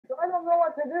don't know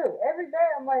what to do. Every day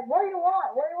I'm like, what do you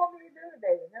want? What do you want me to do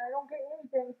today? And I don't get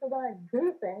anything, so then I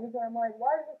do things, and I'm like,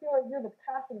 why does it feel like you're the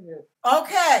passenger?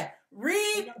 Okay,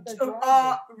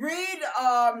 Driver. read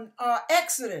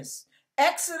Exodus.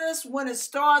 Exodus, when it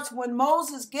starts, when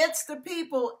Moses gets the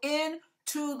people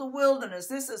into the wilderness.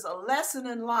 This is a lesson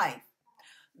in life.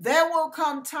 There will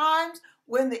come times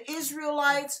when the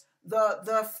Israelites,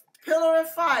 the pillar of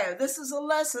fire. This is a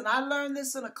lesson. I learned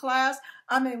this in a class.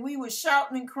 I mean, we were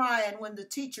shouting and crying when the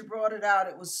teacher brought it out.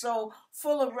 It was so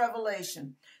full of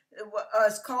revelation.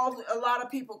 It's called, a lot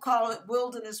of people call it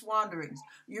wilderness wanderings.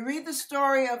 You read the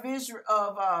story of Israel,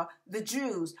 of the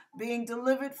Jews being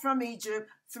delivered from Egypt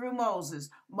through Moses.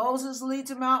 Moses leads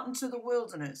them out into the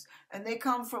wilderness, and they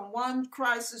come from one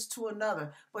crisis to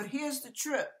another. But here's the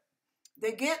trip.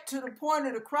 They get to the point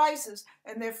of the crisis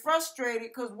and they're frustrated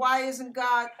because why isn't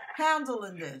God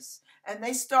handling this? And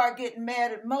they start getting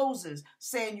mad at Moses,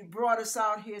 saying, you brought us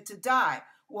out here to die.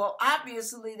 Well,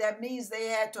 obviously that means they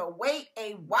had to wait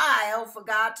a while for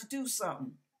God to do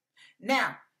something.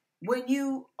 Now, when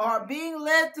you are being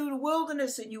led through the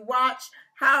wilderness and you watch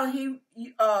how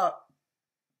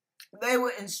they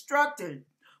were instructed,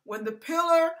 when the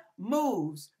pillar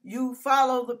moves, you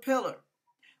follow the pillar.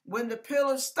 When the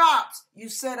pillar stops, you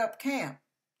set up camp.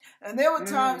 And there were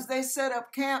times they set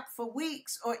up camp for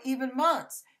weeks or even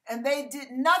months, and they did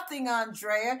nothing,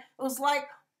 Andrea. It was like,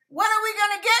 when are we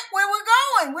going to get where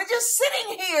we're going? We're just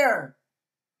sitting here.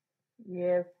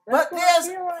 Yes. But there's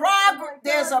progress.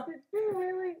 There's a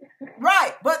really?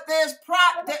 Right, but there's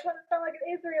I'm not trying to sound like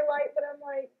an Israelite, but I'm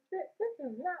like, this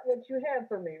is not what you had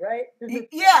for me, right?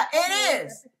 Yeah, it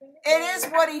is. It is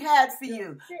what he had for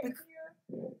you.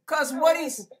 Because what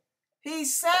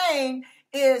he's saying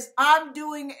is, I'm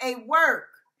doing a work.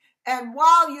 And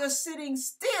while you're sitting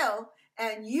still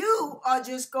and you are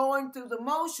just going through the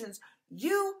motions,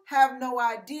 you have no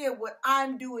idea what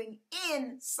I'm doing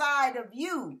inside of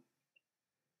you.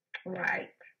 Right.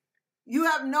 You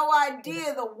have no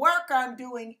idea the work I'm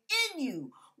doing in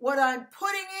you, what I'm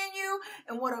putting in you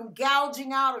and what I'm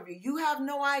gouging out of you. You have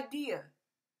no idea.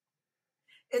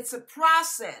 It's a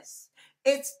process.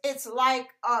 It's like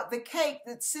the cake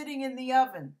that's sitting in the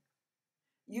oven.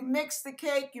 You mix the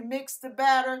cake, you mix the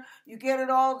batter, you get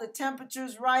it all, the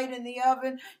temperature's right in the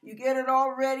oven, you get it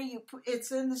all ready,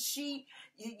 it's in the sheet,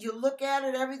 you look at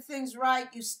it, everything's right,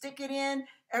 you stick it in,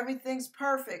 everything's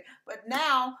perfect. But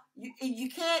now you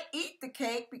can't eat the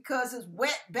cake because it's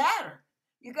wet batter.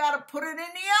 You got to put it in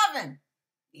the oven.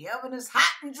 The oven is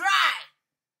hot and dry.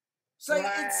 So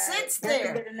it sits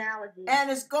there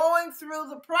and it's going through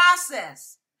the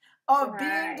process of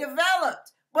being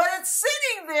developed. But it's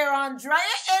sitting there, Andrea,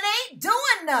 and ain't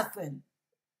doing nothing.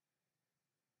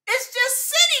 It's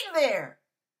just sitting there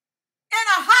in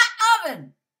a hot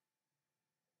oven.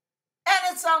 And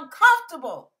it's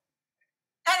uncomfortable.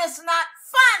 And it's not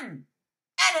fun.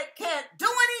 And it can't do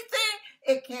anything.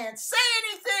 It can't say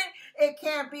anything. It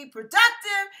can't be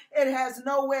productive. It has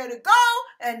nowhere to go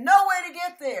and nowhere to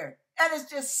get there. And it's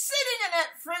just sitting in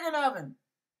that friggin' oven.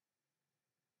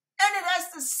 And it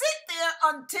has to sit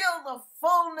there until the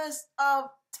fullness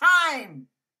of time.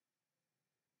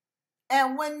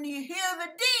 And when you hear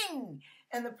the ding,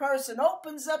 and the person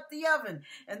opens up the oven,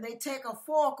 and they take a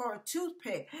fork or a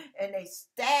toothpick, and they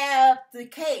stab the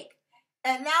cake.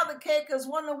 And now the cake is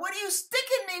wondering, what are you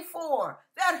sticking me for?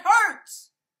 That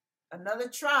hurts. Another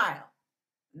trial,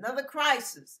 another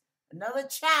crisis, another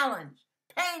challenge,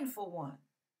 painful one.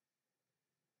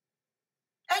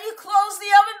 And you close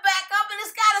the oven back up and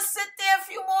it's got to sit there a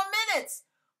few more minutes.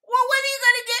 Well, when are you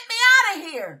going to get me out of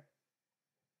here?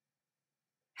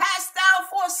 Hast thou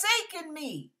forsaken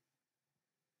me?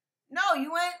 No,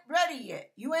 you ain't ready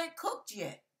yet. You ain't cooked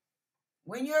yet.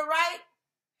 When you're right,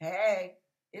 hey,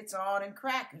 it's on and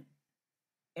cracking.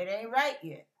 It ain't right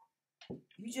yet.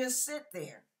 You just sit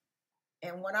there.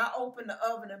 And when I open the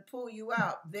oven and pull you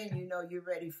out, then you know you're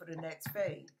ready for the next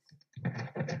phase.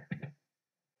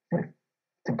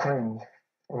 The cream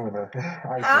or the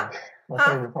icing. My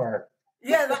favorite part.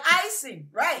 Yeah, the icing.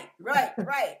 Right.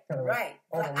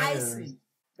 The icing.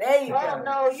 There you go. Oh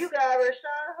no, you got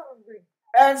Rashawn hungry.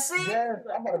 And see, yes,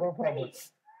 I'm gonna go public.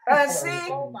 And see,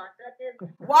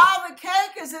 while the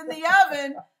cake is in the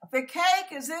oven, the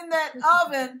cake is in that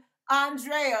oven,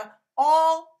 Andrea,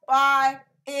 all by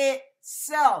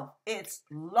itself. It's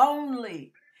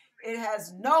lonely. It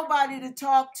has nobody to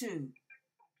talk to.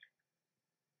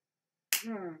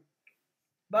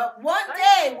 But one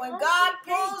day when God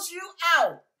pulls you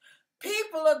out,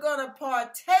 people are going to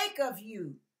partake of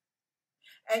you.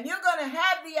 And you're going to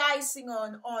have the icing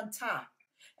on top.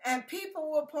 and people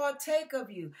will partake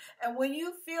of you. And when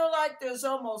you feel like there's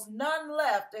almost none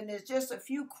left and there's just a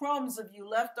few crumbs of you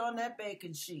left on that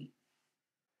baking sheet,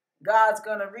 God's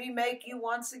going to remake you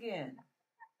once again.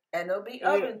 And it'll be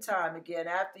oven time again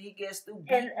after he gets through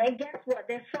beating. And guess what?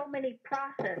 There's so many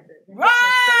processes.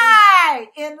 Right!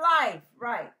 In life,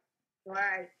 right.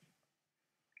 Right.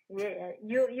 Yeah,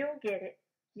 you'll get it.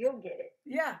 You'll get it.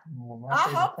 Yeah. Well, I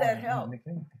hope that helps.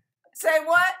 helped. Say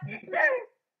what? I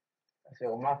said,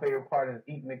 well, my favorite part is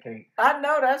eating the cake. I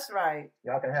know that's right.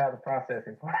 Y'all can have the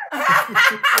processing part. Yeah.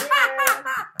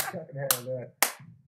 Y'all can have that.